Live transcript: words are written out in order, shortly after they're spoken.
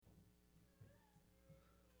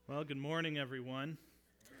Well, good morning, everyone.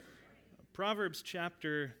 Proverbs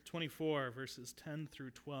chapter 24, verses 10 through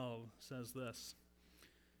 12 says this: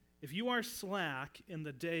 If you are slack in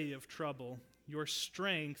the day of trouble, your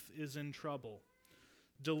strength is in trouble.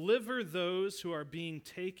 Deliver those who are being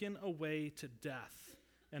taken away to death,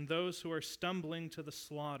 and those who are stumbling to the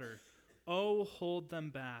slaughter. Oh, hold them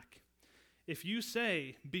back. If you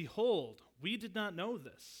say, Behold, we did not know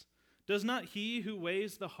this, does not he who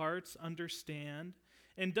weighs the hearts understand?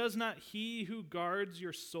 And does not he who guards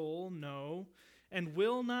your soul know? And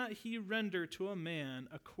will not he render to a man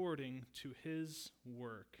according to his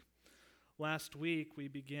work? Last week we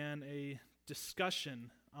began a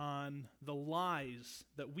discussion on the lies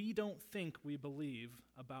that we don't think we believe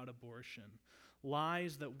about abortion.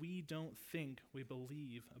 Lies that we don't think we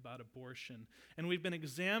believe about abortion. And we've been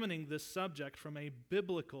examining this subject from a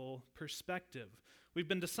biblical perspective. We've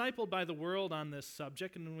been discipled by the world on this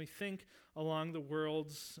subject, and we think along the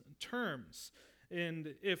world's terms.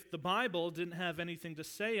 And if the Bible didn't have anything to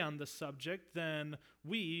say on the subject, then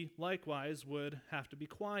we, likewise, would have to be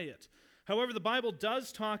quiet. However, the Bible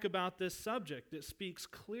does talk about this subject. It speaks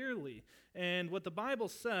clearly. And what the Bible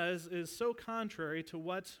says is so contrary to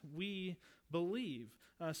what we believe,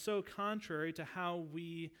 so contrary to how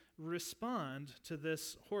we respond to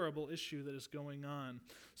this horrible issue that is going on.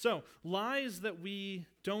 So, lies that we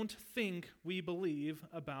don't think we believe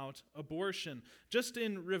about abortion. Just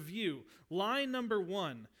in review, lie number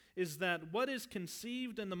one is that what is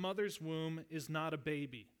conceived in the mother's womb is not a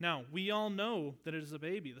baby. Now, we all know that it is a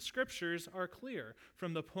baby. The scriptures are clear.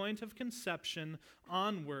 From the point of conception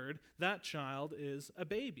onward, that child is a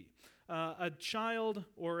baby. A child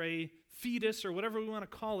or a fetus or whatever we want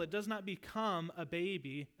to call it does not become a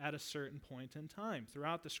baby at a certain point in time.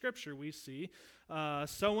 Throughout the scripture we see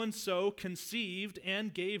so-and-so conceived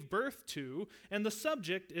and gave birth to, and the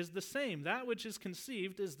subject is the same. That which is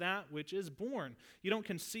conceived is that which is born. You don't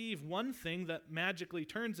conceive one thing that magically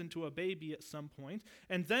turns into a baby at some point,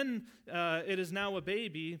 and then it is now a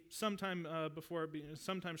baby sometime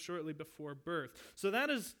shortly before birth. So that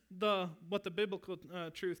is what the biblical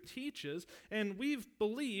truth teaches, and we've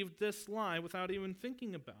believed this lie without even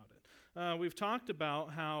thinking about it. We've talked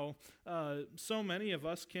about how so many of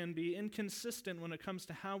us can be inconsistent when it comes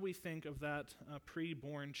to how we think of that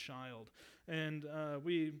preborn child. And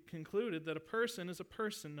we concluded that a person is a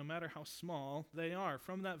person no matter how small they are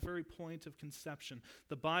from that very point of conception.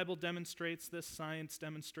 The Bible demonstrates this. Science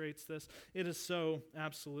demonstrates this. It is so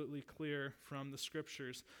absolutely clear from the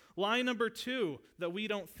scriptures. Lie number two that we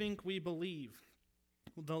don't think we believe.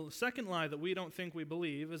 The second lie that we don't think we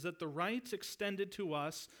believe is that the rights extended to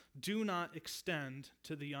us do not extend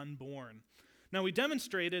to the unborn. Now, we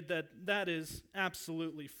demonstrated that that is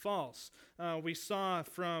absolutely false. We saw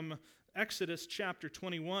from Exodus chapter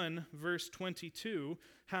 21, verse 22,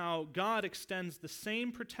 how God extends the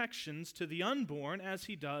same protections to the unborn as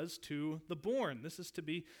he does to the born. This is to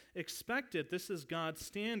be expected. This is God's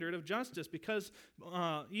standard of justice because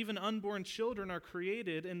even unborn children are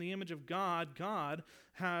created in the image of God. God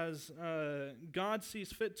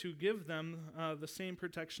sees fit to give them the same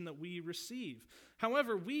protection that we receive.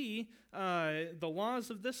 However, we, the laws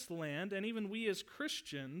of this land, and even we as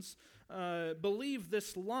Christians, believe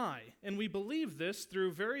this lie. And we believe this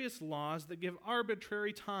through various laws that give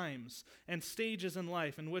arbitrary times and stages in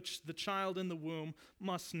life in which the child in the womb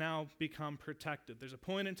must now become protected. There's a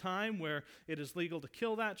point in time where it is legal to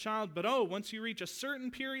kill that child, but once you reach a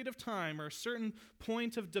certain period of time or a certain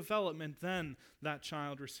point of development, then that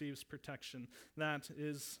child receives protection. That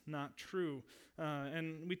is not true.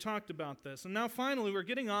 And we talked about this. And now finally, we're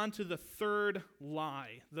getting on to the third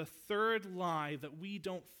lie that we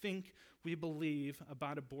don't think we believe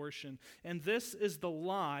about abortion. And this is the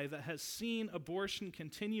lie that has seen abortion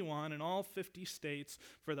continue on in all 50 states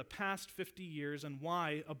for the past 50 years and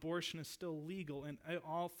why abortion is still legal in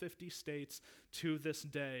all 50 states to this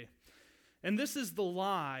day. And this is the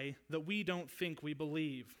lie that we don't think we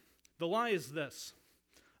believe. The lie is this: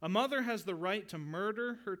 a mother has the right to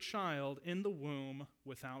murder her child in the womb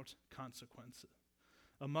without consequences.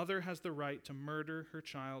 A mother has the right to murder her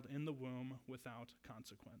child in the womb without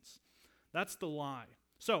consequence. That's the lie.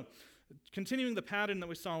 So, continuing the pattern that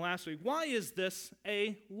we saw last week, why is this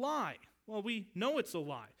a lie? Well, we know it's a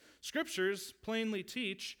lie. Scriptures plainly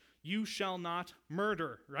teach you shall not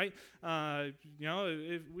murder, right?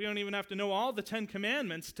 We don't even have to know all the 10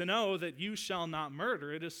 Commandments to know that you shall not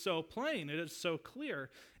murder. It is so plain. It is so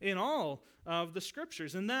clear in all of the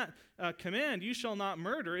Scriptures. And that command, you shall not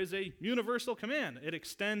murder, is a universal command. It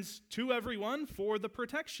extends to everyone for the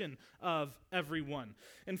protection of everyone.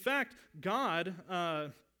 In fact, God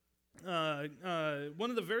one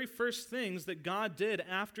of the very first things that God did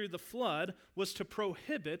after the flood was to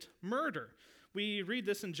prohibit murder. We read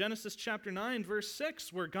this in Genesis chapter 9, verse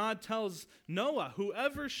 6, where God tells Noah,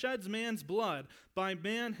 "Whoever sheds man's blood, by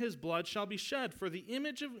man his blood shall be shed, for in the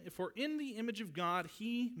image of God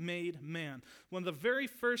he made man." One of the very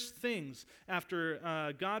first things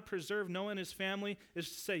after God preserved Noah and his family is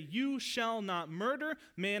to say, "You shall not murder.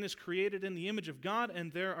 Man is created in the image of God,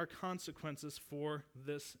 and there are consequences for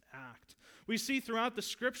this act." We see throughout the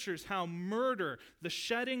scriptures how murder, the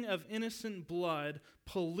shedding of innocent blood,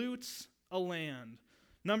 pollutes a land.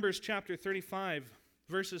 Numbers chapter 35,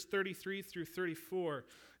 verses 33 through 34,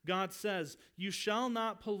 God says, "You shall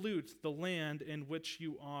not pollute the land in which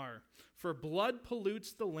you are, for blood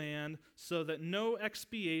pollutes the land, so that no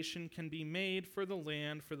expiation can be made for the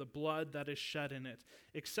land for the blood that is shed in it,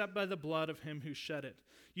 except by the blood of him who shed it.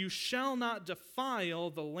 You shall not defile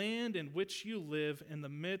the land in which you live, in the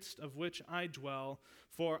midst of which I dwell,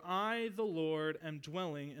 for I, the Lord, am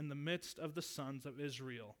dwelling in the midst of the sons of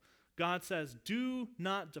Israel." God says, do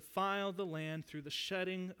not defile the land through the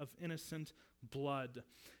shedding of innocent blood.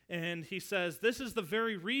 And he says, this is the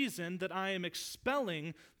very reason that I am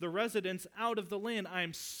expelling the residents out of the land. I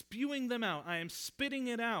am spewing them out. I am spitting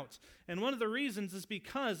it out. And one of the reasons is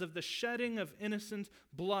because of the shedding of innocent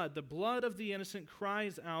blood. The blood of the innocent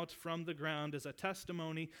cries out from the ground as a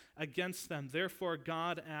testimony against them. Therefore,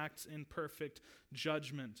 God acts in perfect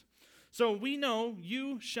judgment. So we know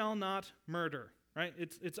you shall not murder. Right?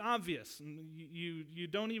 It's obvious. You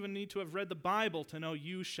don't even need to have read the Bible to know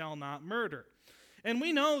you shall not murder. And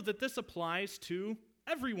we know that this applies to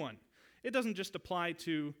everyone. It doesn't just apply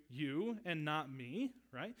to you and not me,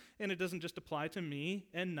 right? And it doesn't just apply to me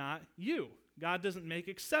and not you. God doesn't make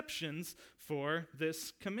exceptions for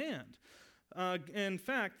this command. In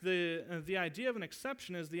fact, the idea of an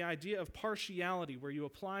exception is the idea of partiality, where you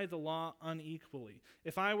apply the law unequally.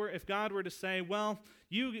 If God were to say, well,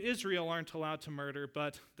 you, Israel, aren't allowed to murder,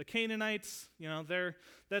 but the Canaanites,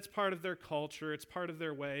 that's part of their culture, it's part of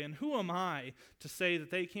their way, and who am I to say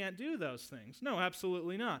that they can't do those things? No,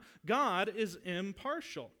 absolutely not. God is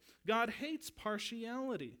impartial. God hates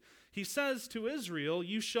partiality. He says to Israel,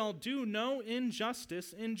 you shall do no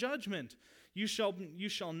injustice in judgment. You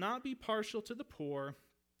shall not be partial to the poor,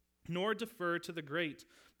 nor defer to the great,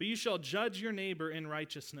 but you shall judge your neighbor in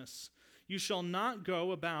righteousness. You shall not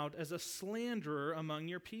go about as a slanderer among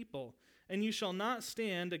your people, and you shall not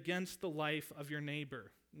stand against the life of your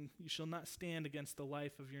neighbor. You shall not stand against the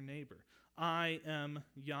life of your neighbor. I am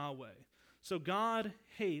Yahweh. So God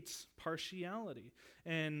hates partiality.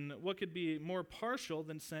 And what could be more partial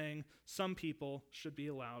than saying some people should be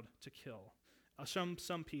allowed to kill? Some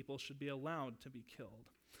people should be allowed to be killed.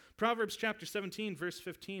 Proverbs chapter 17, verse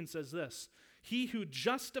 15 says this, "He who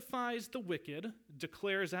justifies the wicked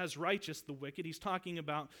declares as righteous the wicked." He's talking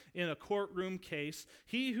about in a courtroom case.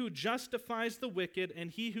 "He who justifies the wicked and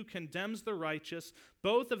he who condemns the righteous,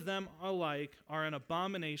 both of them alike are an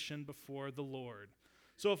abomination before the Lord."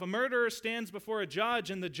 So if a murderer stands before a judge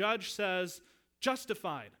and the judge says,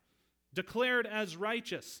 justified, declared as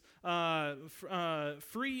righteous,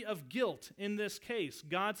 free of guilt in this case,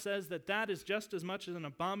 God says that that is just as much as an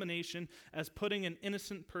abomination as putting an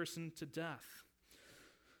innocent person to death.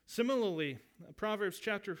 Similarly, Proverbs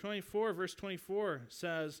chapter 24, verse 24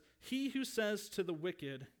 says, "He who says to the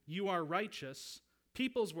wicked, 'You are righteous,'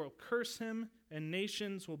 peoples will curse him and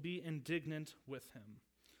nations will be indignant with him."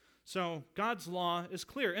 So God's law is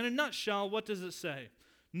clear. In a nutshell, what does it say?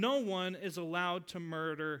 No one is allowed to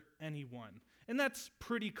murder anyone. And that's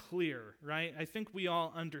pretty clear, right? I think we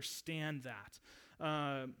all understand that.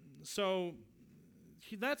 So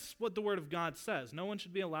that's what the Word of God says. No one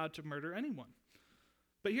should be allowed to murder anyone.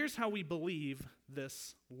 But here's how we believe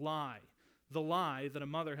this lie. The lie that a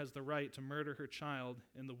mother has the right to murder her child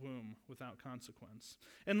in the womb without consequence.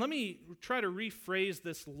 And let me try to rephrase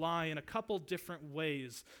this lie in a couple different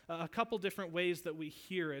ways that we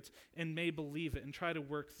hear it and may believe it and try to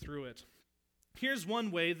work through it. Here's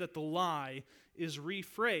one way that the lie is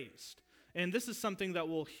rephrased. And this is something that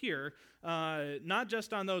we'll hear, not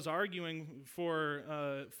just on those arguing for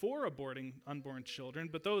aborting unborn children,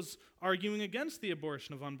 but those arguing against the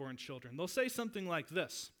abortion of unborn children. They'll say something like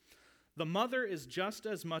this: "The mother is just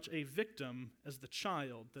as much a victim as the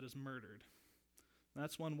child that is murdered."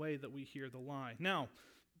 That's one way that we hear the lie. Now,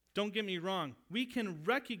 don't get me wrong. We can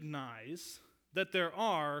recognize that there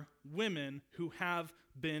are women who have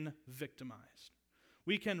been victimized.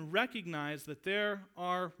 We can recognize that there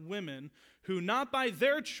are women who, not by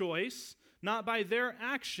their choice, not by their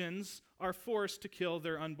actions, are forced to kill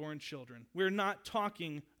their unborn children. We're not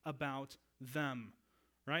talking about them,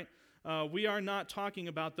 right? we are not talking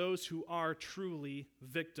about those who are truly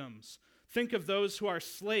victims. Think of those who are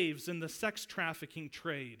slaves in the sex trafficking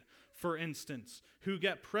trade, for instance, who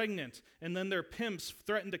get pregnant and then their pimps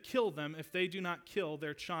threaten to kill them if they do not kill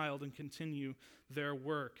their child and continue their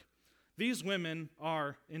work. These women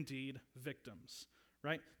are indeed victims,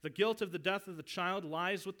 right? The guilt of the death of the child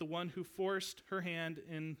lies with the one who forced her hand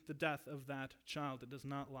in the death of that child. It does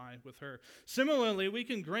not lie with her. Similarly, we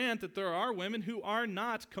can grant that there are women who are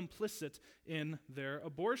not complicit in their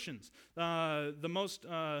abortions. The most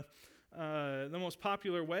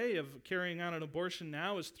popular way of carrying out an abortion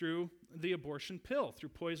now is through the abortion pill, through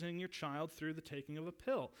poisoning your child through the taking of a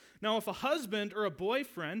pill. Now, if a husband or a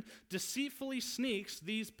boyfriend deceitfully sneaks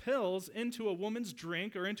these pills into a woman's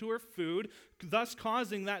drink or into her food, thus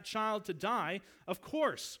causing that child to die, of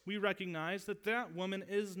course, we recognize that that woman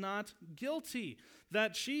is not guilty,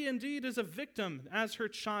 that she indeed is a victim as her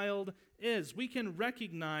child is. We can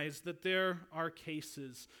recognize that there are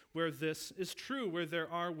cases where this is true, where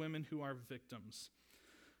there are women who are victims.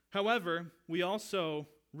 However, we also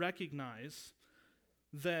recognize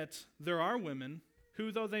that there are women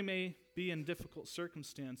who, though they may be in difficult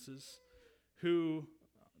circumstances, who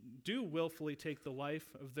do willfully take the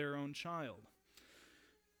life of their own child.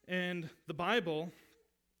 And the Bible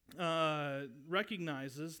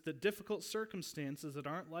recognizes that difficult circumstances that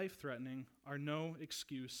aren't life-threatening are no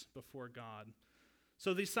excuse before God.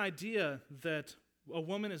 So this idea that a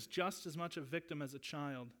woman is just as much a victim as a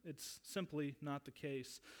child, it's simply not the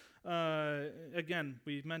case. Again,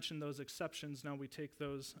 we mentioned those exceptions. Now we take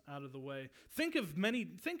those out of the way. Think of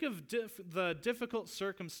the difficult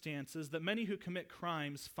circumstances that many who commit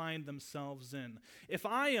crimes find themselves in. If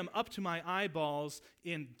I am up to my eyeballs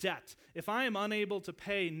in debt, if I am unable to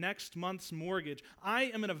pay next month's mortgage, I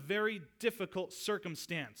am in a very difficult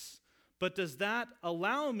circumstance. But does that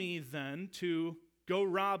allow me then to go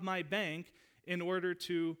rob my bank in order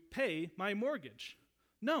to pay my mortgage?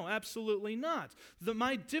 No, absolutely not.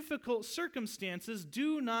 My difficult circumstances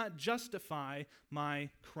do not justify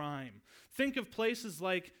my crime. Think of places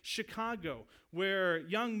like Chicago, where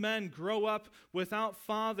young men grow up without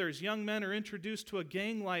fathers. Young men are introduced to a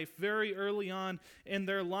gang life very early on in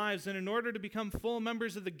their lives, and in order to become full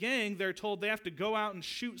members of the gang, they're told they have to go out and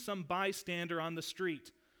shoot some bystander on the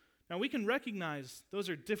street. Now, we can recognize those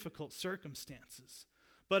are difficult circumstances,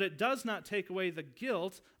 but it does not take away the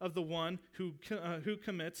guilt of the one who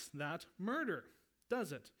commits that murder,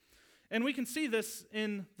 does it? And we can see this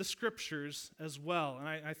in the Scriptures as well. And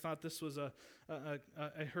I thought this was a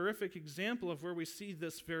horrific example of where we see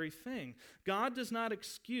this very thing. God does not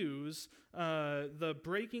excuse the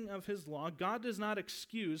breaking of his law. God does not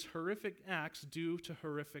excuse horrific acts due to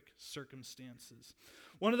horrific circumstances.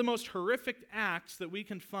 One of the most horrific acts that we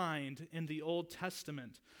can find in the Old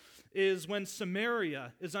Testament is when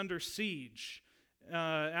Samaria is under siege.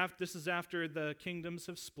 This is after the kingdoms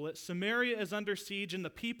have split. Samaria is under siege and the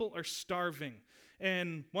people are starving.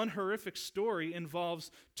 And one horrific story involves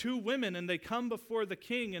two women, and they come before the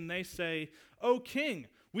king and they say, "O king,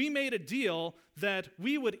 we made a deal that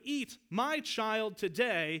we would eat my child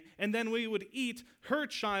today and then we would eat her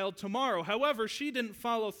child tomorrow. However, she didn't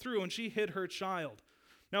follow through and she hid her child."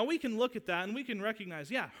 Now, we can look at that and we can recognize,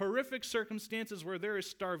 horrific circumstances where there is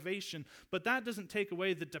starvation, but that doesn't take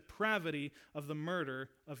away the depravity of the murder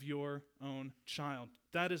of your own child.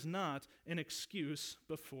 That is not an excuse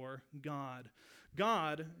before God.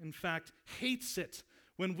 God, in fact, hates it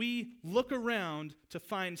when we look around to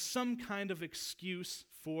find some kind of excuse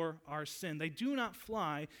for our sin. They do not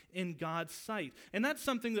fly in God's sight. And that's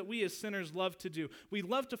something that we as sinners love to do. We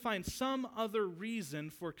love to find some other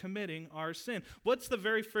reason for committing our sin. What's the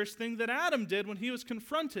very first thing that Adam did when he was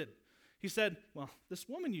confronted? He said, "Well, this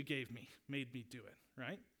woman you gave me made me do it,"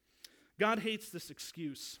 right? God hates this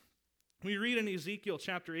excuse. We read in Ezekiel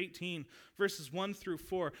chapter 18, verses 1 through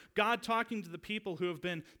 4, God talking to the people who have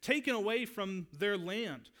been taken away from their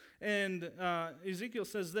land. And Ezekiel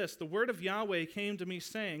says this, "The word of Yahweh came to me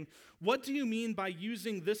saying, 'What do you mean by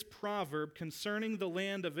using this proverb concerning the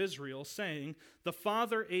land of Israel, saying, the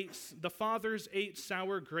fathers ate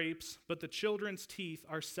sour grapes, but the children's teeth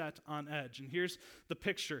are set on edge?'" And here's the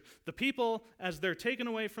picture. The people, as they're taken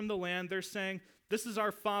away from the land, they're saying, "This is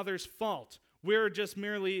our father's fault. We're just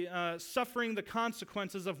merely suffering the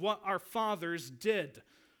consequences of what our fathers did,"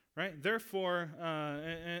 right? Therefore,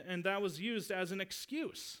 and that was used as an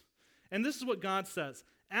excuse. And this is what God says,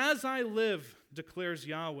 "As I live, declares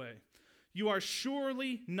Yahweh, you are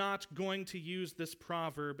surely not going to use this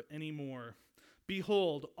proverb anymore.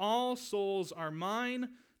 Behold, all souls are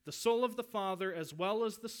mine, the soul of the Father as well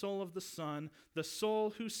as the soul of the Son. The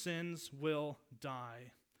soul who sins will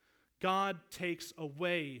die." God takes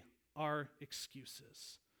away are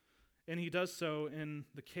excuses. And he does so in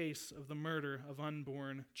the case of the murder of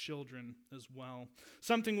unborn children as well.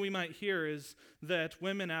 Something we might hear is that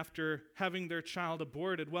women, after having their child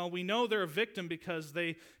aborted, well, we know they're a victim because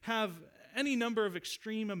they have any number of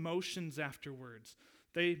extreme emotions afterwards.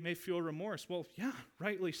 They may feel remorse. Well, yeah,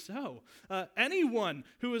 rightly so. Anyone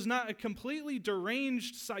who is not a completely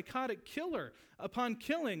deranged, psychotic killer, upon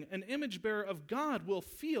killing an image bearer of God will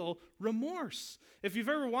feel remorse. If you've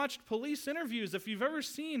ever watched police interviews, if you've ever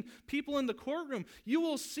seen people in the courtroom, you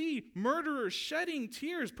will see murderers shedding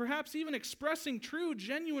tears, perhaps even expressing true,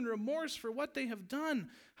 genuine remorse for what they have done.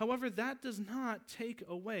 However, that does not take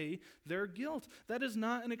away their guilt. That is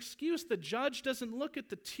not an excuse. The judge doesn't look at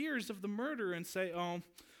the tears of the murderer and say, oh,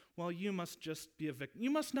 well, you must just be a victim.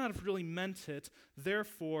 You must not have really meant it.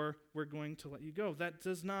 Therefore, we're going to let you go. That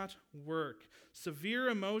does not work. Severe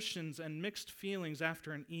emotions and mixed feelings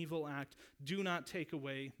after an evil act do not take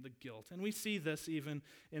away the guilt. And we see this even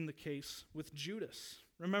in the case with Judas.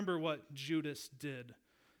 Remember what Judas did.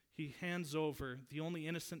 He hands over the only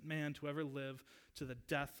innocent man to ever live to the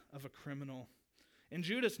death of a criminal. And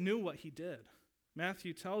Judas knew what he did.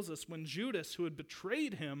 Matthew tells us when Judas, who had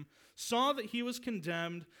betrayed him, saw that he was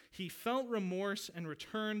condemned, he felt remorse and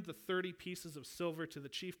returned the 30 pieces of silver to the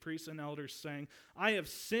chief priests and elders, saying, I have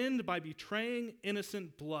sinned by betraying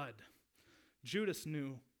innocent blood. Judas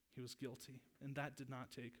knew he was guilty, and that did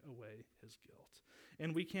not take away his guilt.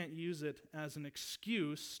 And we can't use it as an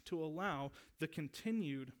excuse to allow the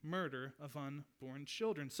continued murder of unborn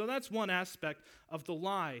children. So that's one aspect of the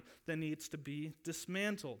lie that needs to be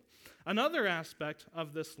dismantled. Another aspect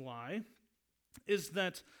of this lie is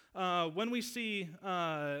that when we see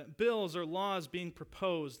bills or laws being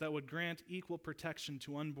proposed that would grant equal protection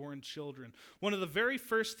to unborn children, one of the very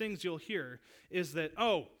first things you'll hear is that,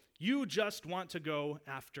 oh, you just want to go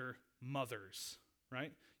after mothers,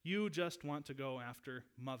 right? You just want to go after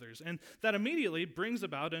mothers. And that immediately brings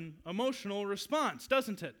about an emotional response,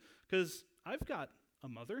 doesn't it? Because I've got a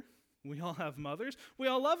mother. We all have mothers. We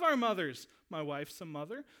all love our mothers. My wife's a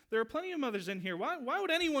mother. There are plenty of mothers in here. Why would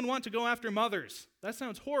anyone want to go after mothers? That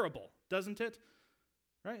sounds horrible, doesn't it?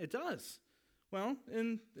 Right? It does. Well,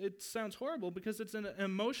 and it sounds horrible because it's an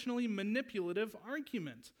emotionally manipulative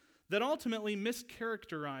argument that ultimately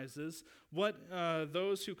mischaracterizes what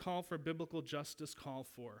those who call for biblical justice call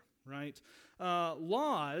for, right?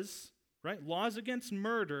 Laws against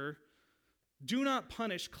murder do not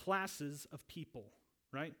punish classes of people,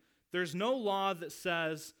 right? There's no law that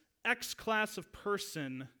says X class of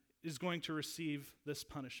person is going to receive this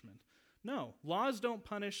punishment. No, laws don't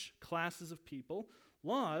punish classes of people.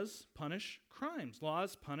 Laws punish crimes.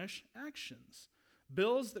 Laws punish actions.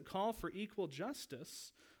 Bills that call for equal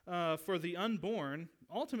justice for the unborn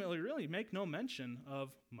ultimately really make no mention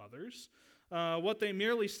of mothers. What they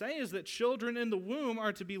merely say is that children in the womb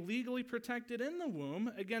are to be legally protected in the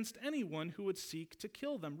womb against anyone who would seek to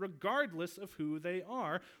kill them, regardless of who they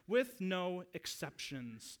are, with no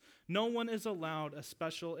exceptions. No one is allowed a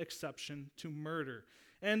special exception to murder.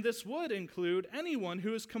 And this would include anyone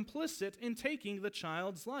who is complicit in taking the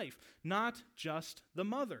child's life, not just the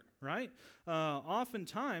mother, right?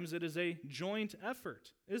 Oftentimes it is a joint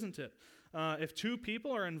effort, isn't it? If two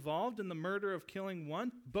people are involved in the murder of killing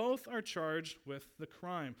one, both are charged with the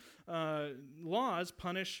crime. Laws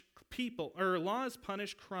punish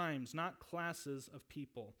crimes, not classes of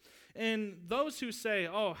people. And those who say,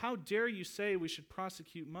 oh, how dare you say we should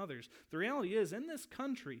prosecute mothers? The reality is, in this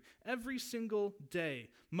country, every single day,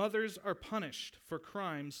 mothers are punished for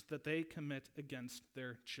crimes that they commit against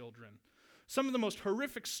their children. Some of the most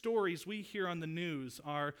horrific stories we hear on the news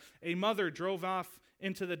are a mother drove off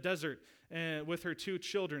into the desert with her 2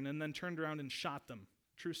 children and then turned around and shot them.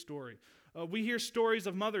 True story. We hear stories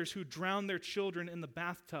of mothers who drown their children in the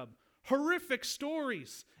bathtub. Horrific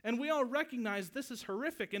stories. And we all recognize this is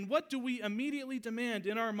horrific. And what do we immediately demand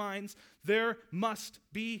in our minds? There must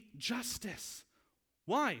be justice.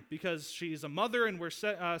 Why? Because she's a mother and we're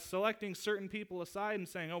selecting certain people aside and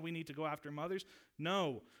saying, oh, we need to go after mothers?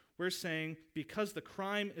 No. We're saying because the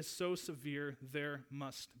crime is so severe, there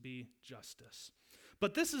must be justice.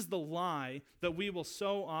 But this is the lie that we will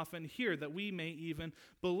so often hear, that we may even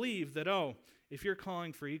believe that, oh, if you're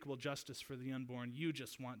calling for equal justice for the unborn, you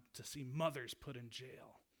just want to see mothers put in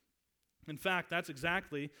jail. In fact, that's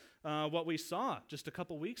exactly what we saw just a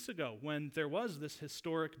couple weeks ago when there was this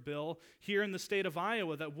historic bill here in the state of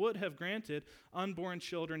Iowa that would have granted unborn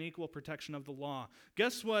children equal protection of the law.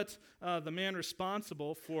 Guess what the man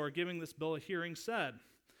responsible for giving this bill a hearing said?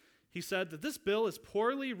 He said that this bill is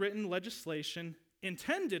poorly written legislation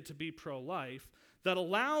intended to be pro-life that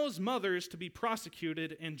allows mothers to be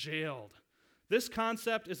prosecuted and jailed. This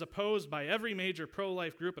concept is opposed by every major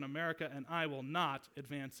pro-life group in America, and I will not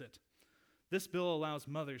advance it. This bill allows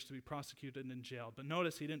mothers to be prosecuted and jailed. But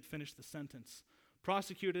notice he didn't finish the sentence.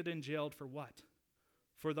 Prosecuted and jailed for what?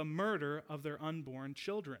 For the murder of their unborn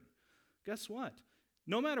children. Guess what?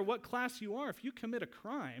 No matter what class you are, if you commit a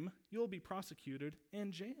crime, you'll be prosecuted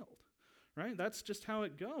and jailed. Right? That's just how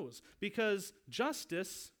it goes. Because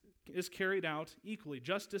justice is carried out equally.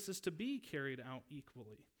 Justice is to be carried out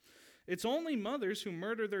equally. It's only mothers who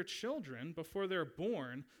murder their children before they're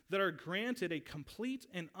born that are granted a complete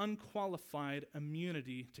and unqualified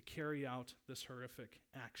immunity to carry out this horrific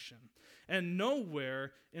action. And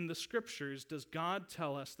nowhere in the scriptures does God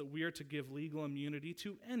tell us that we are to give legal immunity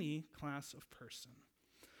to any class of person.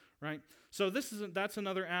 Right? So that's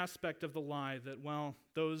another aspect of the lie that, well,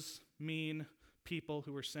 those mean people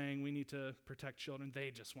who are saying we need to protect children, they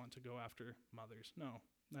just want to go after mothers. No,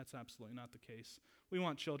 that's absolutely not the case. We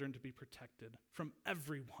want children to be protected from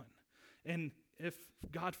everyone. And if,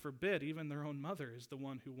 God forbid, even their own mother is the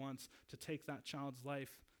one who wants to take that child's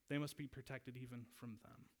life, they must be protected even from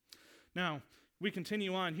them. Now, we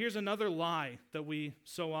continue on. Here's another lie that we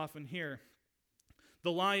so often hear.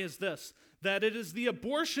 The lie is this, that it is the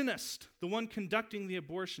abortionist, the one conducting the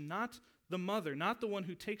abortion, not the mother, not the one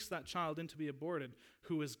who takes that child in to be aborted,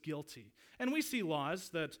 who is guilty. And we see laws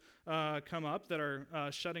that come up that are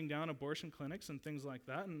shutting down abortion clinics and things like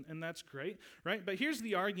that, and that's great, right? But here's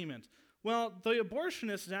the argument. Well, the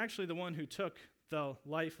abortionist is actually the one who took the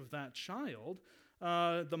life of that child.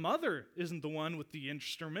 The mother isn't the one with the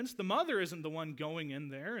instruments. The mother isn't the one going in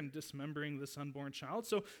there and dismembering this unborn child,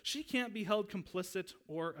 so she can't be held complicit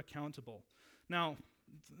or accountable. Now,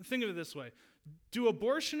 think of it this way. Do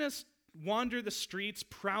abortionists wander the streets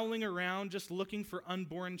prowling around just looking for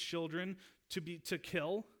unborn children to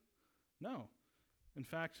kill? No. In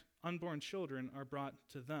fact, unborn children are brought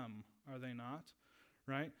to them, are they not?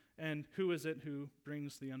 Right? And who is it who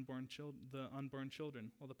brings the unborn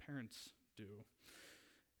children? Well, the parents do.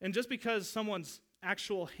 And just because someone's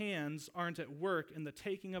actual hands aren't at work in the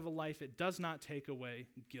taking of a life, it does not take away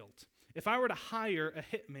guilt. If I were to hire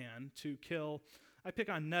a hitman to kill, I pick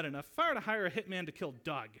on Ned enough, if I were to hire a hitman to kill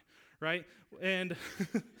Doug, right? And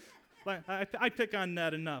I pick on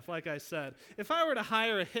Ned enough, like I said. If I were to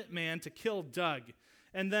hire a hitman to kill Doug,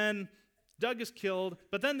 and then Doug is killed,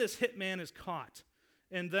 but then this hitman is caught,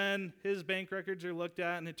 and then his bank records are looked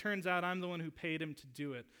at, and it turns out I'm the one who paid him to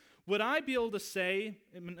do it, would I be able to say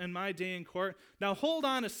in my day in court, now hold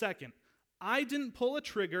on a second, I didn't pull a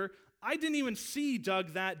trigger, I didn't even see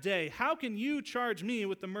Doug that day. How can you charge me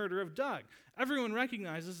with the murder of Doug? Everyone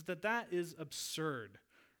recognizes that that is absurd,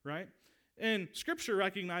 right? And Scripture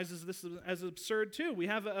recognizes this as absurd too. We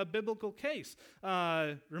have a biblical case.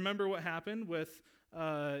 Remember what happened with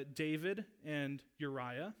David and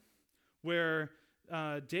Uriah, where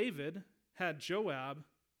David had Joab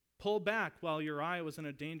pull back while Uriah was in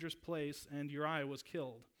a dangerous place and Uriah was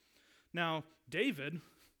killed. Now, David,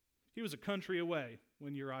 he was a country away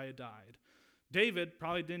when Uriah died. David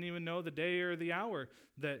probably didn't even know the day or the hour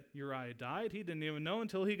that Uriah died. He didn't even know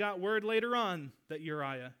until he got word later on that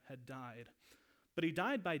Uriah had died. But he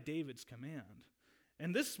died by David's command.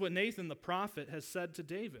 And this is what Nathan the prophet has said to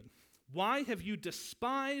David. Why have you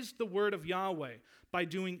despised the word of Yahweh by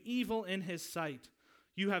doing evil in his sight?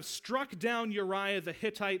 You have struck down Uriah the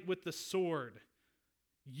Hittite with the sword.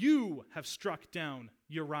 You have struck down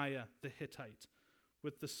Uriah the Hittite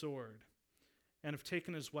with the sword, and have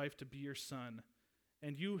taken his wife to be your son,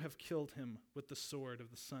 and you have killed him with the sword of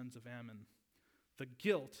the sons of Ammon. The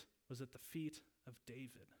guilt was at the feet of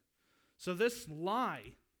David. So this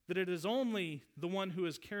lie that it is only the one who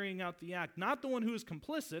is carrying out the act, not the one who is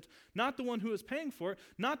complicit, not the one who is paying for it,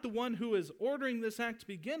 not the one who is ordering this act to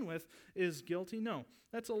begin with, is guilty. No,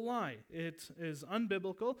 that's a lie. It is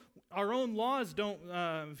unbiblical. Our own laws don't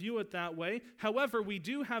view it that way. However, we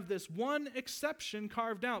do have this one exception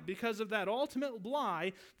carved out because of that ultimate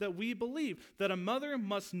lie that we believe, that a mother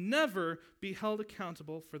must never be held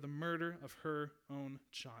accountable for the murder of her own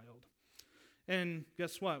child. And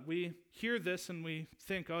guess what? We hear this and we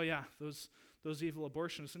think, oh yeah, those evil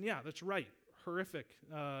abortionists. And yeah, that's right. Horrific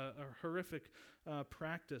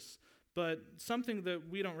practice. But something that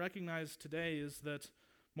we don't recognize today is that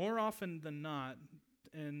more often than not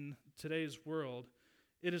in today's world,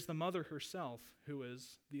 it is the mother herself who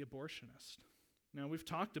is the abortionist. Now, we've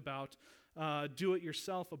talked about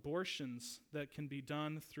do-it-yourself abortions that can be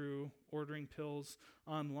done through ordering pills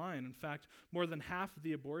online. In fact, more than half of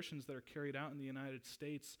the abortions that are carried out in the United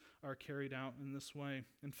States are carried out in this way.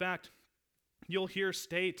 In fact, you'll hear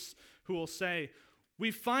states who will say, We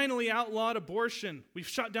finally outlawed abortion. We've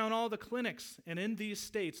shut down all the clinics. And in these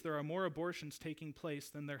states, there are more abortions taking place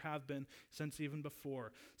than there have been since even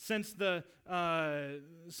before. Since Roe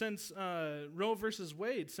versus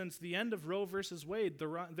Wade, since the end of Roe versus Wade,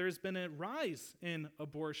 there's been a rise in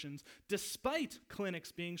abortions despite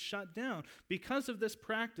clinics being shut down because of this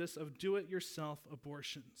practice of do-it-yourself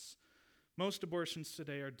abortions. Most abortions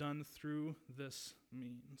today are done through this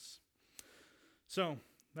means. So,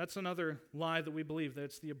 that's another lie that we believe, that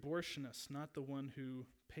it's the abortionist, not the one who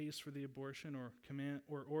pays for the abortion or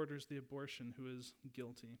orders the abortion, who is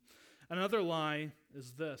guilty. Another lie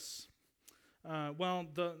is this.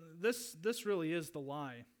 This really is the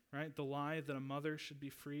lie, right? The lie that a mother should be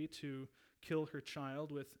free to kill her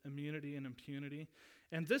child with immunity and impunity.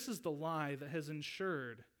 And this is the lie that has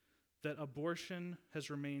ensured that abortion has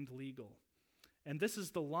remained legal. And this is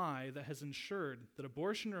the lie that has ensured that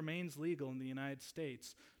abortion remains legal in the United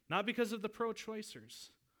States, not because of the pro-choicers,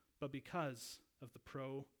 but because of the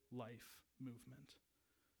pro-life movement.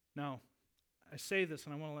 Now, I say this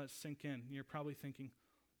and I want to let it sink in. You're probably thinking,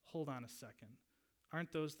 hold on a second.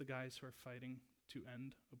 Aren't those the guys who are fighting to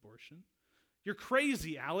end abortion? You're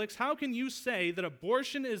crazy, Alex. How can you say that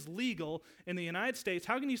abortion is legal in the United States?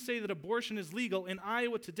 How can you say that abortion is legal in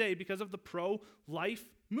Iowa today because of the pro-life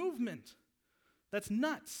movement? That's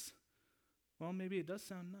nuts. Well, maybe it does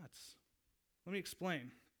sound nuts. Let me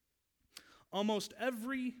explain. Almost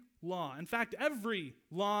every law, in fact, every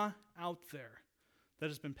law out there that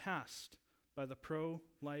has been passed by the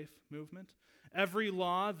pro-life movement, every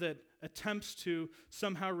law that attempts to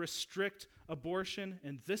somehow restrict abortion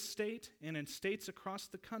in this state and in states across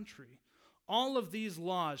the country, all of these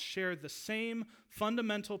laws share the same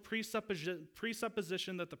fundamental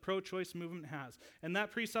presupposition that the pro-choice movement has. And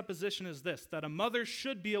that presupposition is this, that a mother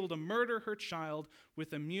should be able to murder her child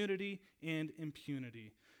with immunity and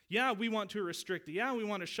impunity. Yeah, we want to restrict it. Yeah, we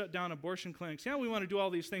want to shut down abortion clinics. Yeah, we want to do all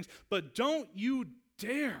these things. But don't you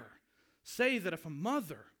dare say that if a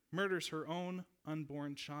mother murders her own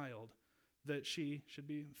unborn child, that she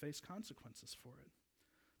should face consequences for it.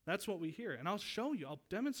 That's what we hear. And I'll show you, I'll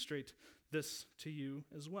demonstrate this to you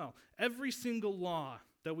as well. Every single law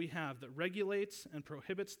that we have that regulates and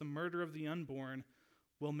prohibits the murder of the unborn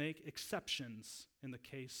will make exceptions in the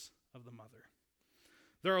case of the mother.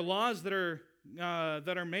 There are laws that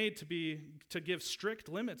are made to give strict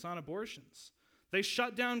limits on abortions. They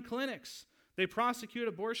shut down clinics. They prosecute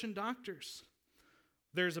abortion doctors.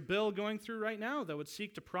 There's a bill going through right now that would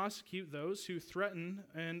seek to prosecute those who threaten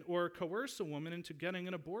or coerce a woman into getting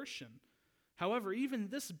an abortion. However, even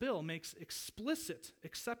this bill makes explicit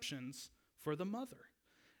exceptions for the mother.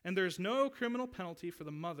 And there's no criminal penalty for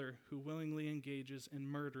the mother who willingly engages in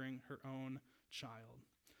murdering her own child.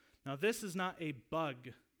 Now, this is not a bug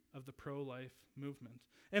of the pro-life movement.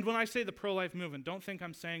 And when I say the pro-life movement, don't think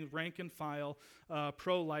I'm saying rank and file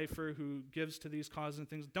pro-lifer who gives to these causes and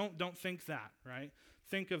things. Don't think that, right?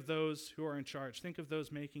 Think of those who are in charge. Think of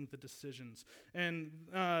those making the decisions. And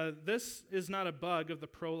this is not a bug of the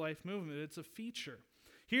pro-life movement. It's a feature.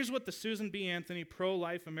 Here's what the Susan B. Anthony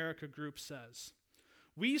Pro-Life America group says.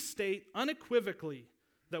 We state unequivocally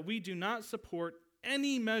that we do not support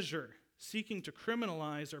any measure seeking to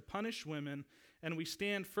criminalize or punish women, and we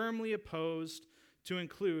stand firmly opposed to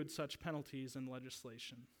include such penalties in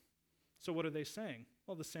legislation. So what are they saying?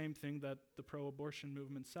 Well, the same thing that the pro-abortion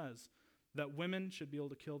movement says, that women should be able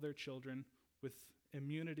to kill their children with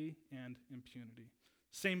immunity and impunity.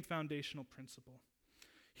 Same foundational principle.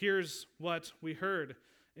 Here's what we heard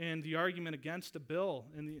in the argument against a bill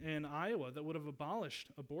in Iowa that would have abolished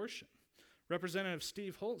abortion. Representative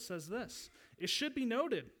Steve Holt says this, it should be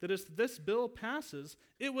noted that as this bill passes,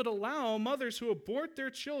 it would allow mothers who abort their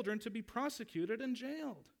children to be prosecuted and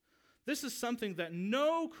jailed. This is something that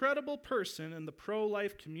no credible person in the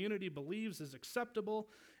pro-life community believes is acceptable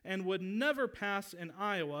and would never pass in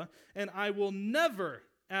Iowa, and I will never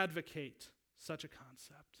advocate such a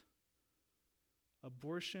concept.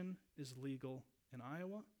 Abortion is legal in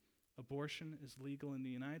Iowa. Abortion is legal in the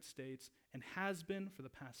United States and has been for the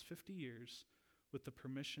past 50 years with the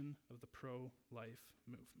permission of the pro-life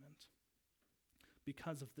movement.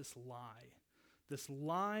 Because of this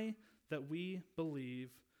lie that we believe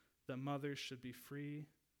that mothers should be free,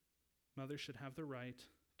 mothers should have the right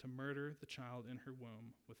to murder the child in her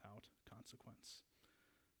womb without consequence.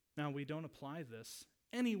 Now, we don't apply this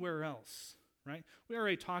anywhere else, right? We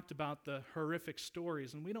already talked about the horrific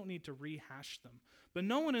stories, and we don't need to rehash them. But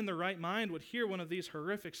no one in their right mind would hear one of these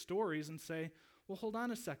horrific stories and say, well, hold on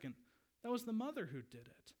a second. That was the mother who did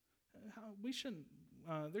it.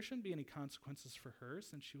 There shouldn't be any consequences for her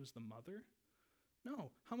since she was the mother.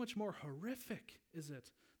 No, how much more horrific is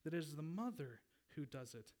it that it is the mother who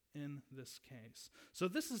does it in this case. So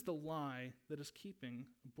this is the lie that is keeping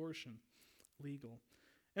abortion legal.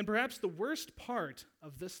 And perhaps the worst part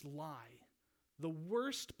of this lie,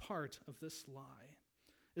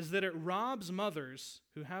 is that it robs mothers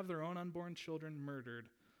who have their own unborn children murdered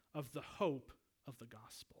of the hope of the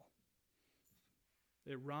gospel.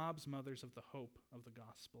 It robs mothers of the hope of the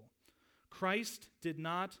gospel. Christ did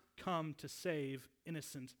not come to save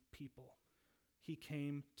innocent people. He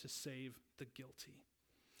came to save the guilty.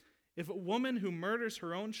 If a woman who murders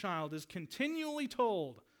her own child is continually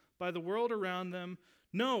told by the world around them,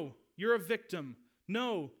 no, you're a victim,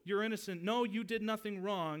 no, you're innocent, no, you did nothing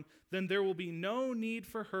wrong, then there will be no need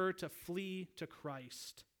for her to flee to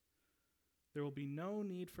Christ. There will be no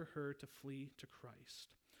need for her to flee to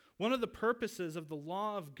Christ. One of the purposes of the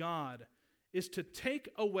law of God is to take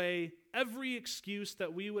away every excuse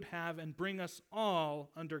that we would have and bring us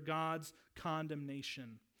all under God's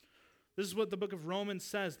condemnation. This is what the book of Romans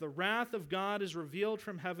says. The wrath of God is revealed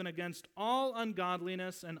from heaven against all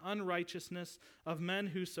ungodliness and unrighteousness of men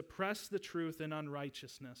who suppress the truth in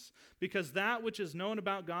unrighteousness, because that which is known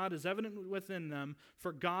about God is evident within them,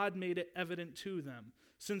 for God made it evident to them.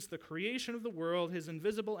 Since the creation of the world, his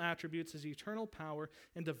invisible attributes, his eternal power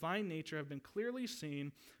and divine nature have been clearly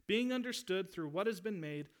seen, being understood through what has been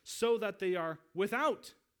made, so that they are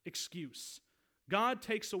without excuse. God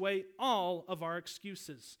takes away all of our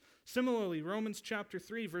excuses. Similarly, Romans chapter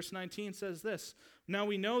 3, verse 19 says this, "Now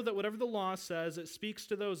we know that whatever the law says, it speaks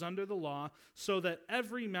to those under the law, so that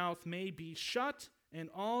every mouth may be shut and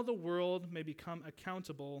all the world may become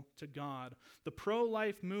accountable to God." The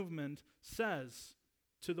pro-life movement says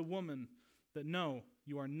to the woman that no,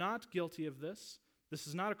 you are not guilty of this. This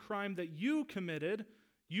is not a crime that you committed.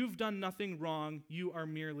 You've done nothing wrong. You are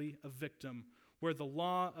merely a victim, where the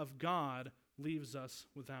law of God leaves us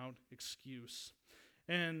without excuse.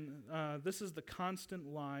 And this is the constant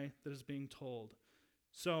lie that is being told.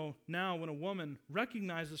 So now when a woman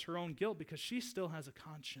recognizes her own guilt because she still has a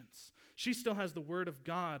conscience, she still has the word of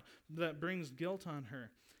God that brings guilt on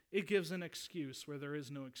her, it gives an excuse where there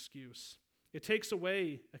is no excuse. It takes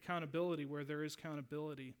away accountability where there is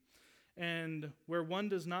accountability. And where one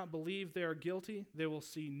does not believe they are guilty, they will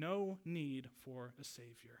see no need for a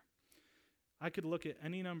Savior. I could look at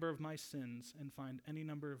any number of my sins and find any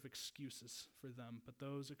number of excuses for them, but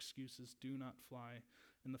those excuses do not fly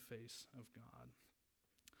in the face of God.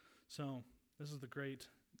 So, this is the great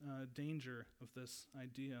danger of this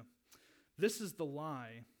idea. This is the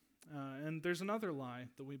lie, and there's another lie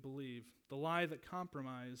that we believe, the lie that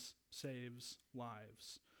compromise saves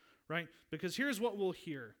lives, right? Because here's what we'll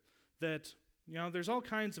hear, that there's all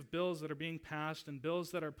kinds of bills that are being passed and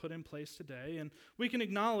bills that are put in place today, and we can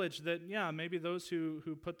acknowledge that, maybe those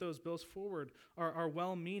who put those bills forward are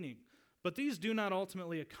well-meaning, but these do not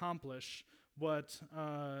ultimately accomplish what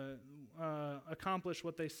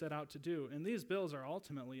they set out to do, and these bills are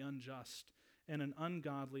ultimately unjust and an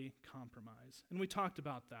ungodly compromise. And we talked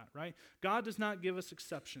about that, right? God does not give us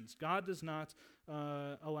exceptions. God does not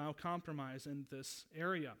allow compromise in this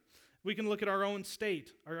area. We can look at our own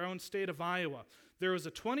state of Iowa. There was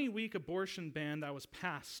a 20-week abortion ban that was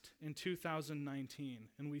passed in 2019.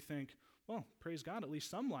 And we think, well, praise God, at least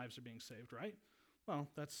some lives are being saved, right? Well,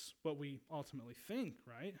 that's what we ultimately think,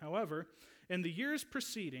 right? However, in the years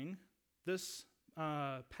preceding this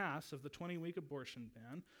pass of the 20-week abortion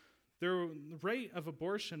ban, the rate of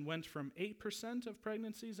abortion went from 8% of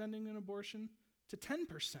pregnancies ending in abortion to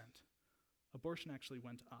 10%. Abortion actually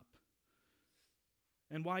went up.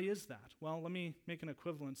 And why is that? Well, let me make an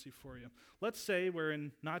equivalency for you. Let's say we're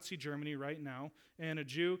in Nazi Germany right now, and a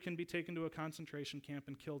Jew can be taken to a concentration camp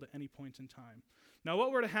and killed at any point in time. Now,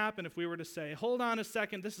 what were to happen if we were to say, hold on a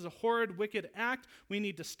second, this is a horrid, wicked act, we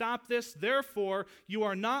need to stop this, therefore, you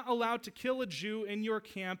are not allowed to kill a Jew in your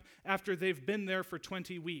camp after they've been there for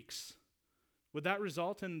 20 weeks. Would that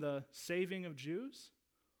result in the saving of Jews?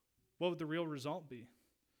 What would the real result be?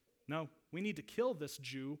 No, we need to kill this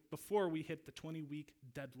Jew before we hit the 20-week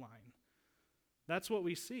deadline. That's what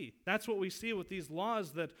we see. That's what we see with these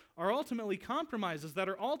laws that are ultimately compromises, that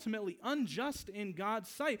are ultimately unjust in God's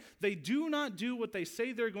sight. They do not do what they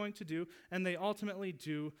say they're going to do, and they ultimately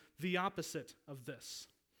do the opposite of this.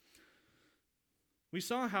 We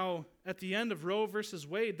saw how at the end of Roe versus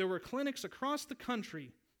Wade, there were clinics across the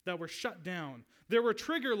country that were shut down. There were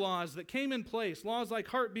trigger laws that came in place, laws like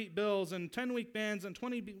heartbeat bills and 10-week bans and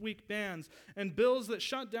 20-week bans and bills that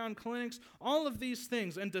shut down clinics, all of these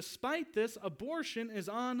things. And despite this, abortion is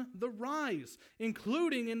on the rise,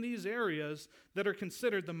 including in these areas that are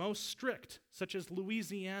considered the most strict, such as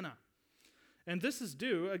Louisiana. And this is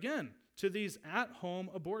due, again, to these at-home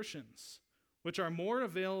abortions, which are more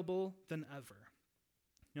available than ever.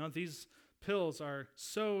 These pills are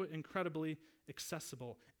so incredibly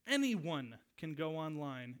accessible. Anyone can go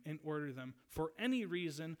online and order them for any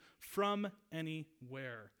reason from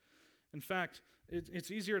anywhere. In fact,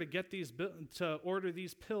 it's easier to get to order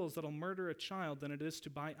these pills that'll murder a child than it is to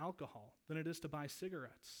buy alcohol, than it is to buy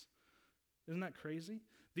cigarettes. Isn't that crazy?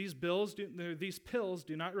 These pills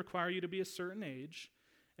do not require you to be a certain age,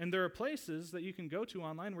 and there are places that you can go to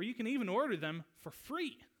online where you can even order them for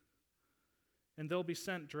free, and they'll be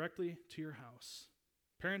sent directly to your house.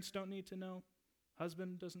 Parents don't need to know.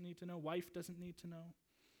 Husband doesn't need to know. Wife doesn't need to know.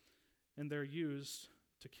 And they're used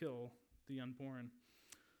to kill the unborn.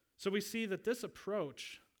 So we see that this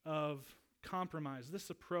approach of compromise,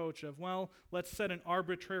 this approach of, let's set an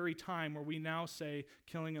arbitrary time where we now say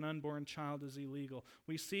killing an unborn child is illegal.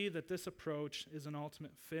 We see that this approach is an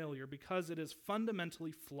ultimate failure because it is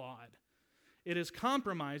fundamentally flawed. It is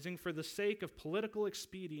compromising for the sake of political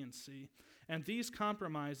expediency, and these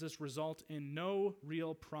compromises result in no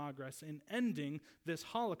real progress in ending this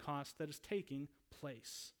Holocaust that is taking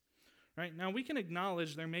place. Right? Now, we can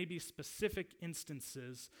acknowledge there may be specific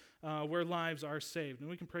instances where lives are saved, and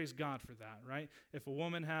we can praise God for that, right? If a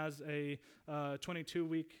woman has a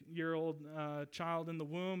 22-year-old child in the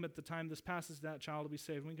womb, at the time this passes, that child will be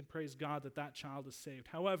saved, and we can praise God that that child is saved.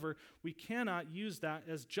 However, we cannot use that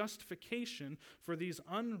as justification for these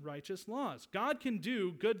unrighteous laws. God can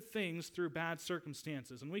do good things through bad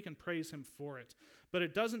circumstances, and we can praise him for it. But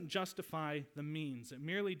it doesn't justify the means. It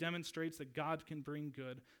merely demonstrates that God can bring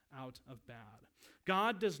good out of bad.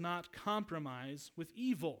 God does not compromise with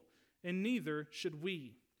evil, and neither should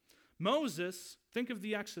we. Moses, think of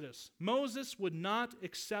the Exodus. Moses would not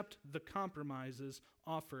accept the compromises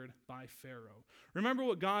offered by Pharaoh. Remember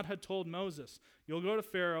what God had told Moses. You'll go to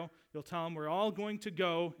Pharaoh, you'll tell him we're all going to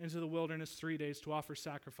go into the wilderness 3 days to offer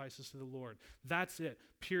sacrifices to the Lord. That's it,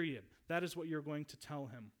 period. That is what you're going to tell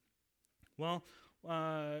him.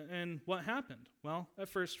 And what happened? At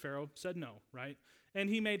first Pharaoh said no, right? And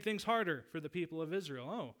he made things harder for the people of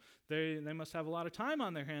Israel. They must have a lot of time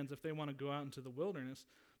on their hands if they want to go out into the wilderness.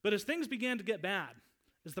 But as things began to get bad,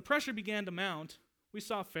 as the pressure began to mount, we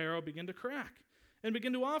saw Pharaoh begin to crack and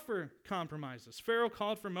begin to offer compromises. Pharaoh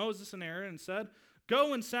called for Moses and Aaron and said,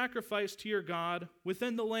 "Go and sacrifice to your God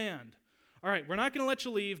within the land. All right, we're not going to let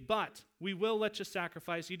you leave, but we will let you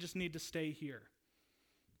sacrifice. You just need to stay here."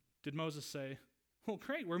 Did Moses say, "Well,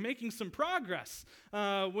 great, we're making some progress.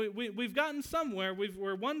 We've gotten somewhere.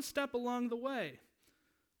 We're one step along the way"?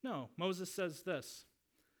 No, Moses says this,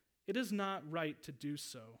 "It is not right to do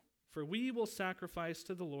so, for we will sacrifice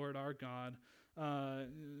to the Lord our God."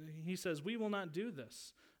 He says, "We will not do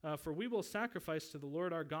this, for we will sacrifice to the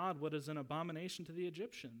Lord our God what is an abomination to the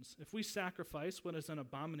Egyptians. If we sacrifice what is an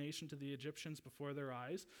abomination to the Egyptians before their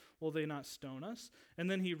eyes, will they not stone us?" And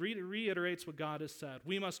then he reiterates what God has said.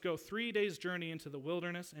 "We must go 3 days' journey into the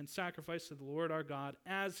wilderness and sacrifice to the Lord our God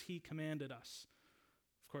as he commanded us."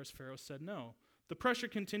 Of course, Pharaoh said no. The pressure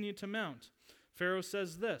continued to mount. Pharaoh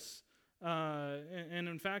says this, and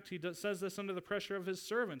in fact, he says this under the pressure of his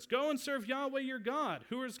servants. "Go and serve Yahweh your God.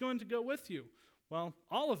 Who is going to go with you?" Well,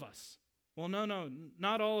 all of us. Well, no,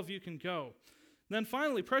 not all of you can go. Then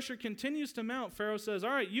finally, pressure continues to mount. Pharaoh says,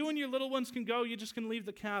 "All right, you and your little ones can go. You just can leave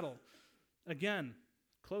the cattle." Again,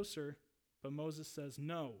 closer, but Moses says,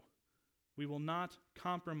 "No, we will not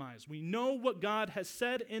compromise. We know what God has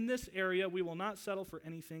said in this area. We will not settle for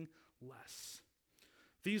anything less."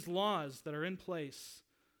 These laws that are in place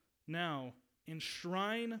now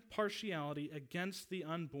enshrine partiality against the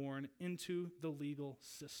unborn into the legal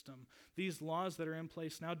system. These laws that are in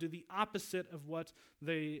place now do the opposite of what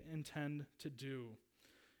they intend to do.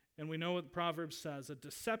 And we know what Proverbs says, "A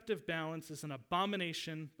deceptive balance is an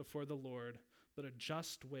abomination before the Lord, but a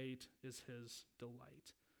just weight is his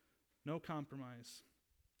delight." No compromise.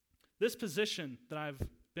 This position that I've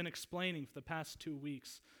been explaining for the past 2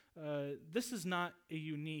 weeks, this is not a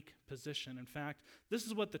unique position. In fact, this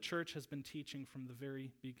is what the church has been teaching from the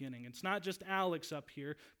very beginning. It's not just Alex up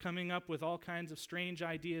here coming up with all kinds of strange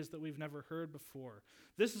ideas that we've never heard before.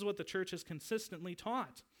 This is what the church has consistently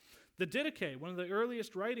taught. The Didache, one of the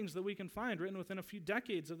earliest writings that we can find, written within a few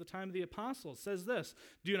decades of the time of the apostles, says this: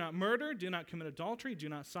 "Do not murder, do not commit adultery, do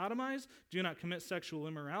not sodomize, do not commit sexual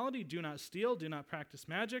immorality, do not steal, do not practice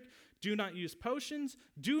magic, do not use potions,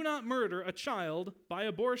 do not murder a child by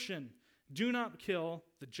abortion, do not kill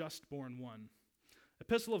the just-born one."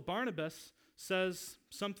 Epistle of Barnabas says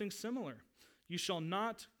something similar. "You shall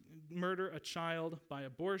not murder a child by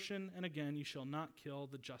abortion, and again, you shall not kill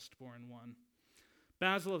the just-born one."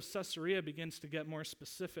 Basil of Caesarea begins to get more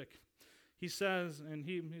specific. he says, and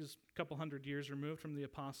he's a couple hundred years removed from the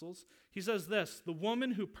apostles, he says this: "The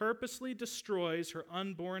woman who purposely destroys her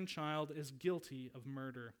unborn child is guilty of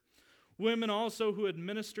murder. Women also who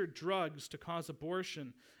administer drugs to cause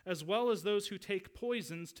abortion, as well as those who take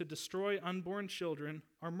poisons to destroy unborn children,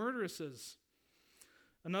 are murderesses."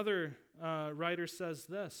 Another writer says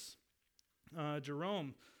this,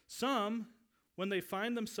 Jerome: "Some, when they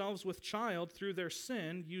find themselves with child through their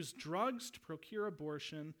sin, use drugs to procure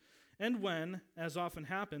abortion, and when, as often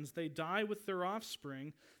happens, they die with their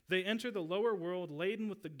offspring, they enter the lower world laden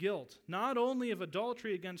with the guilt, not only of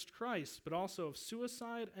adultery against Christ, but also of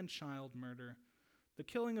suicide and child murder. The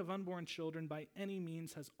killing of unborn children by any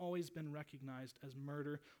means has always been recognized as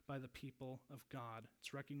murder by the people of God."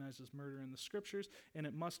 It's recognized as murder in the Scriptures, and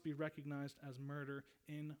it must be recognized as murder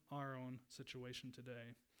in our own situation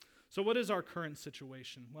today. So what is our current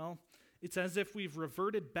situation? Well, it's as if we've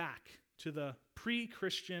reverted back to the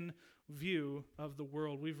pre-Christian view of the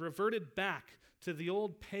world. We've reverted back to the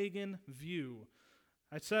old pagan view.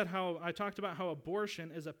 I talked about how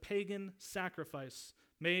abortion is a pagan sacrifice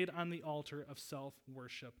made on the altar of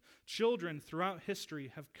self-worship. Children throughout history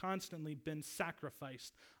have constantly been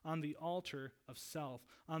sacrificed on the altar of self,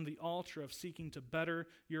 on the altar of seeking to better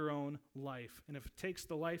your own life. And if it takes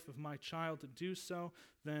the life of my child to do so,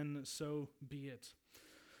 then so be it.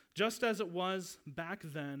 Just as it was back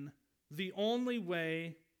then, the only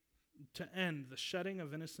way to end the shedding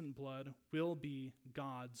of innocent blood will be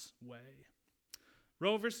God's way.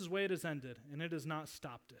 Roe versus Wade has ended, and it has not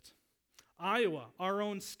stopped it. Iowa, our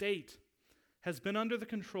own state, has been under the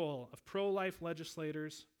control of pro-life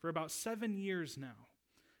legislators for about 7 years now,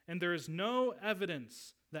 and there is no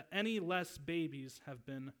evidence that any less babies have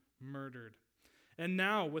been murdered. And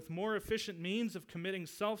now, with more efficient means of committing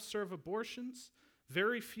self-serve abortions,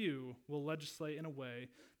 very few will legislate in a way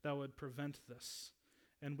that would prevent this.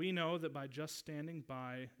 And we know that by just standing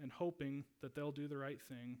by and hoping that they'll do the right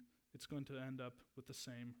thing, it's going to end up with the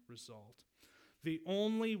same result. The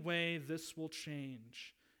only way this will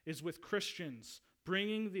change is with Christians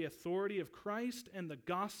bringing the authority of Christ and the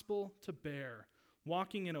gospel to bear,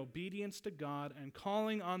 walking in obedience to God and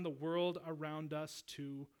calling on the world around us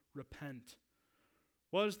to repent.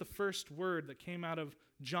 What is the first word that came out of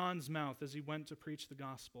John's mouth as he went to preach the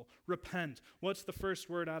gospel? Repent. What's the first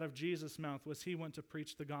word out of Jesus' mouth as he went to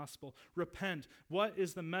preach the gospel? Repent. What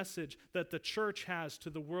is the message that the church has to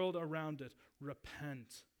the world around it?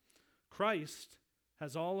 Repent. Christ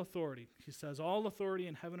has all authority. He says, "All authority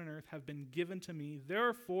in heaven and earth have been given to me.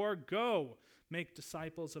 Therefore, go, make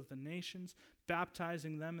disciples of the nations,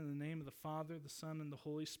 baptizing them in the name of the Father, the Son, and the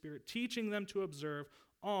Holy Spirit, teaching them to observe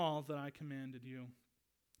all that I commanded you."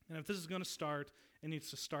 And if this is going to start, it needs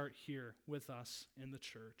to start here with us in the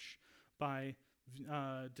church by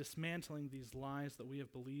dismantling these lies that we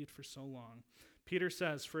have believed for so long. Peter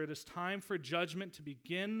says, "For it is time for judgment to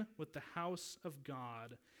begin with the house of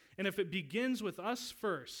God. And if it begins with us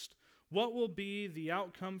first, what will be the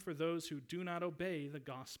outcome for those who do not obey the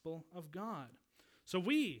gospel of God?" So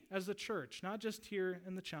we, as the church, not just here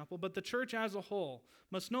in the chapel, but the church as a whole,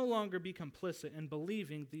 must no longer be complicit in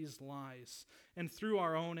believing these lies and through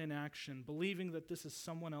our own inaction, believing that this is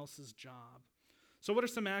someone else's job. So what are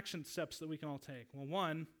some action steps that we can all take? Well,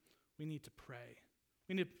 one, we need to pray.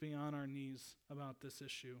 We need to be on our knees about this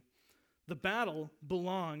issue. The battle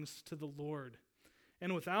belongs to the Lord,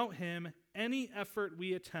 and without him, any effort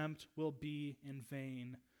we attempt will be in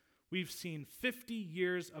vain. We've seen 50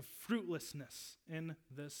 years of fruitlessness in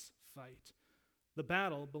this fight. The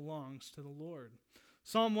battle belongs to the Lord.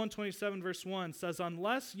 Psalm 127 verse 1 says,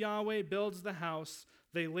 "Unless Yahweh builds the house,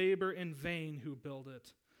 they labor in vain who build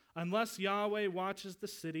it. Unless Yahweh watches the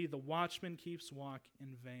city, the watchman keeps watch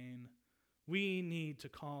in vain." We need to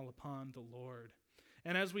call upon the Lord.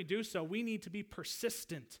 And as we do so, we need to be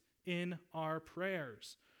persistent in our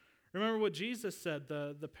prayers. Remember what Jesus said,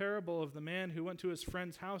 the parable of the man who went to his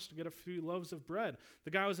friend's house to get a few loaves of bread.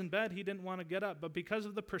 The guy was in bed, he didn't want to get up, but because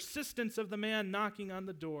of the persistence of the man knocking on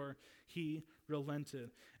the door, he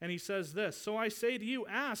relented. And he says this, "So I say to you,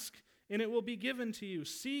 ask, and it will be given to you.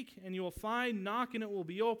 Seek, and you will find. Knock, and it will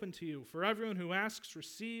be open to you. For everyone who asks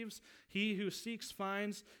receives, he who seeks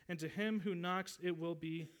finds, and to him who knocks it will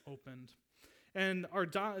be opened." And our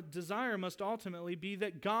desire must ultimately be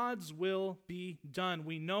that God's will be done.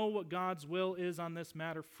 We know what God's will is on this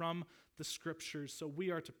matter from the Scriptures, so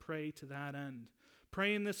we are to pray to that end.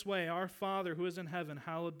 Pray in this way, "Our Father who is in heaven,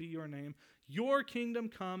 hallowed be your name. Your kingdom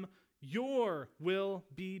come, your will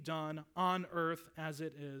be done on earth as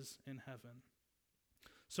it is in heaven."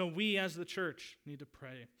 So we as the church need to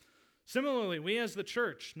pray. Similarly, we as the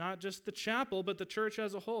church, not just the chapel, but the church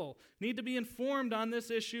as a whole, need to be informed on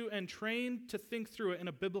this issue and trained to think through it in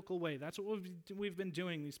a biblical way. That's what we've been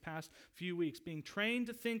doing these past few weeks, being trained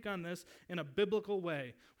to think on this in a biblical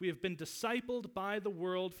way. We have been discipled by the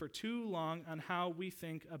world for too long on how we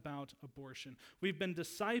think about abortion. We've been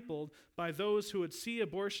discipled by those who would see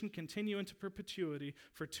abortion continue into perpetuity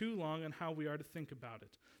for too long on how we are to think about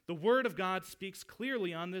it. The Word of God speaks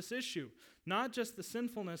clearly on this issue, not just the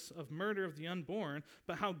sinfulness of murder of the unborn,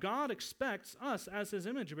 but how God expects us as His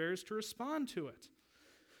image bearers to respond to it.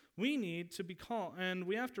 We need to be called, and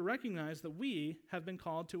we have to recognize that we have been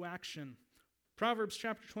called to action. Proverbs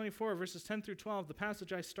chapter 24, verses 10 through 12, the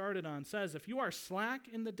passage I started on, says, "If you are slack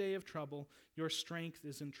in the day of trouble, your strength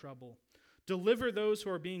is in trouble. Deliver those who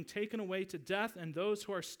are being taken away to death and those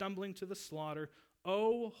who are stumbling to the slaughter.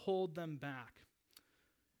 Oh, hold them back."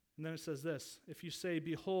 And then it says this, "If you say,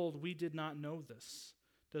 'Behold, we did not know this,'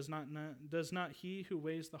 does not he who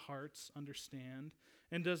weighs the hearts understand?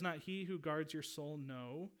 And does not he who guards your soul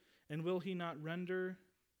know? And will he not render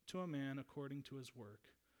to a man according to his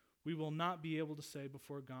work? We will not be able to say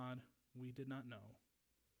before God, 'We did not know.'"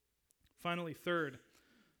 Finally, third,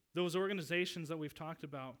 those organizations that we've talked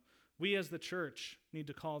about, we as the church need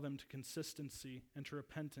to call them to consistency and to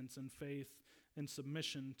repentance and faith and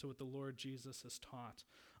submission to what the Lord Jesus has taught.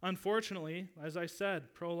 Unfortunately, as I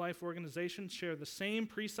said, pro-life organizations share the same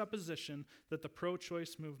presupposition that the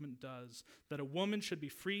pro-choice movement does, that a woman should be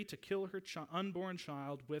free to kill her unborn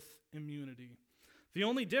child with immunity. The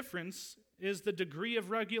only difference is the degree of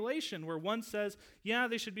regulation, where one says, yeah,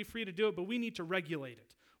 they should be free to do it, but we need to regulate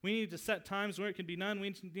it. We need to set times where it can be done.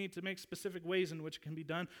 We need to make specific ways in which it can be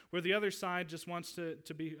done, where the other side just wants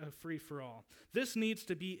to be a free-for-all. This needs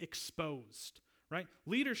to be exposed, right?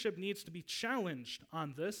 Leadership needs to be challenged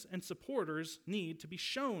on this, and supporters need to be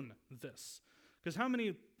shown this. Because how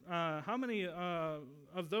many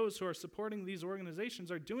of those who are supporting these organizations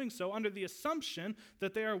are doing so under the assumption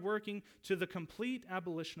that they are working to the complete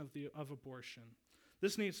abolition of abortion?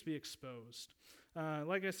 This needs to be exposed.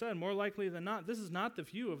 Like I said, more likely than not, this is not the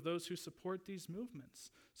view of those who support these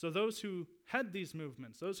movements. So those who head these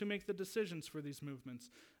movements, those who make the decisions for these movements,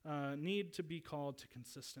 need to be called to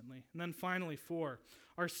consistently. And then finally, 4,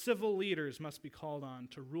 our civil leaders must be called on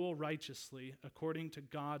to rule righteously according to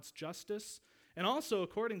God's justice and also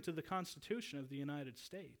according to the Constitution of the United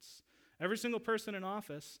States. Every single person in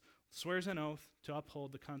office swears an oath to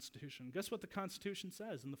uphold the Constitution. Guess what the Constitution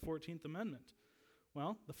says in the 14th Amendment?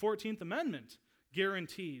 Well, the 14th Amendment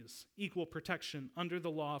guarantees equal protection under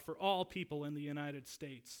the law for all people in the United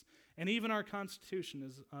States. And even our Constitution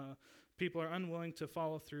is, people are unwilling to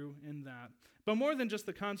follow through in that. But more than just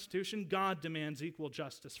the Constitution, God demands equal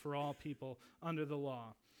justice for all people under the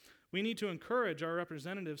law. We need to encourage our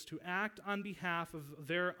representatives to act on behalf of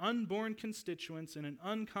their unborn constituents in an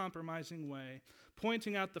uncompromising way,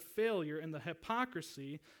 pointing out the failure and the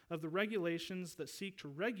hypocrisy of the regulations that seek to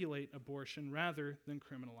regulate abortion rather than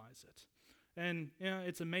criminalize it. And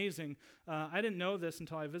it's amazing. I didn't know this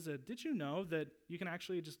until I visited. Did you know that you can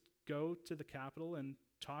actually just go to the Capitol and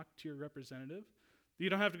talk to your representative? You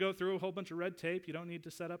don't have to go through a whole bunch of red tape. You don't need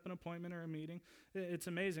to set up an appointment or a meeting. It's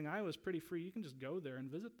amazing. Iowa's pretty free. You can just go there and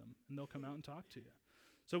visit them, and they'll come out and talk to you.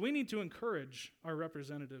 So we need to encourage our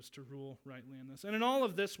representatives to rule rightly in this. And in all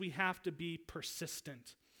of this, we have to be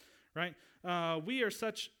persistent, right? We are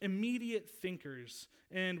such immediate thinkers,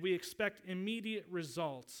 and we expect immediate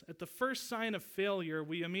results. At the first sign of failure,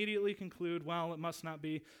 we immediately conclude, well, it must not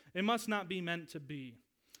be meant to be.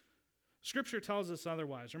 Scripture tells us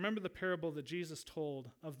otherwise. Remember the parable that Jesus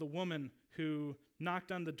told of the woman who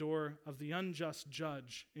knocked on the door of the unjust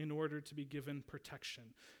judge in order to be given protection.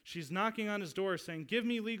 She's knocking on his door saying, "Give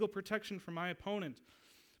me legal protection from my opponent."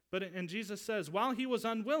 And Jesus says, while he was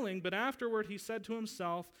unwilling, but afterward he said to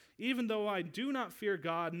himself, "Even though I do not fear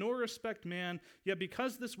God nor respect man, yet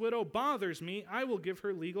because this widow bothers me, I will give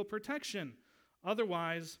her legal protection.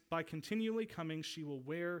 Otherwise, by continually coming, she will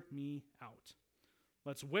wear me out."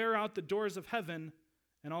 Let's wear out the doors of heaven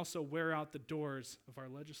and also wear out the doors of our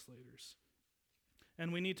legislators.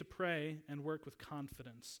 And we need to pray and work with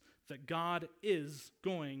confidence that God is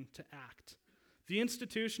going to act. The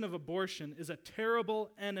institution of abortion is a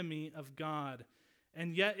terrible enemy of God,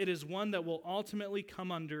 and yet it is one that will ultimately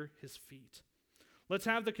come under his feet. Let's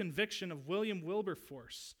have the conviction of William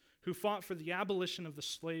Wilberforce, who fought for the abolition of the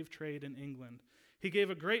slave trade in England. He gave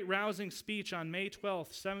a great rousing speech on May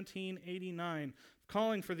 12th, 1789,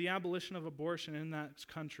 calling for the abolition of abortion in that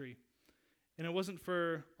country. And it wasn't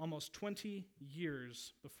for almost 20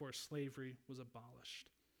 years before slavery was abolished.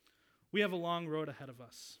 We have a long road ahead of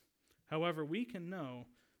us. However, we can know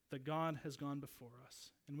that God has gone before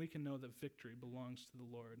us, and we can know that victory belongs to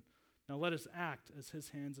the Lord. Now let us act as his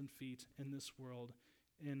hands and feet in this world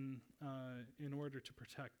in order to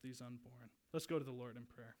protect these unborn. Let's go to the Lord in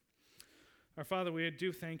prayer. Our Father, we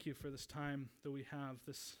do thank you for this time that we have,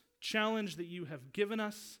 this challenge that you have given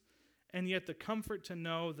us, and yet the comfort to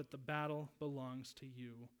know that the battle belongs to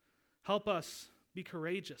you. Help us be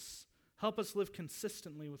courageous. Help us live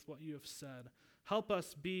consistently with what you have said. Help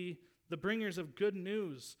us be the bringers of good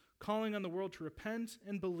news, calling on the world to repent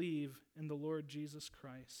and believe in the Lord Jesus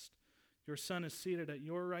Christ. Your Son is seated at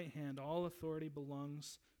your right hand. All authority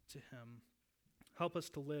belongs to him. Help us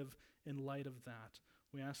to live in light of that.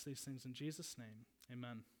 We ask these things in Jesus' name.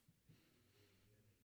 Amen.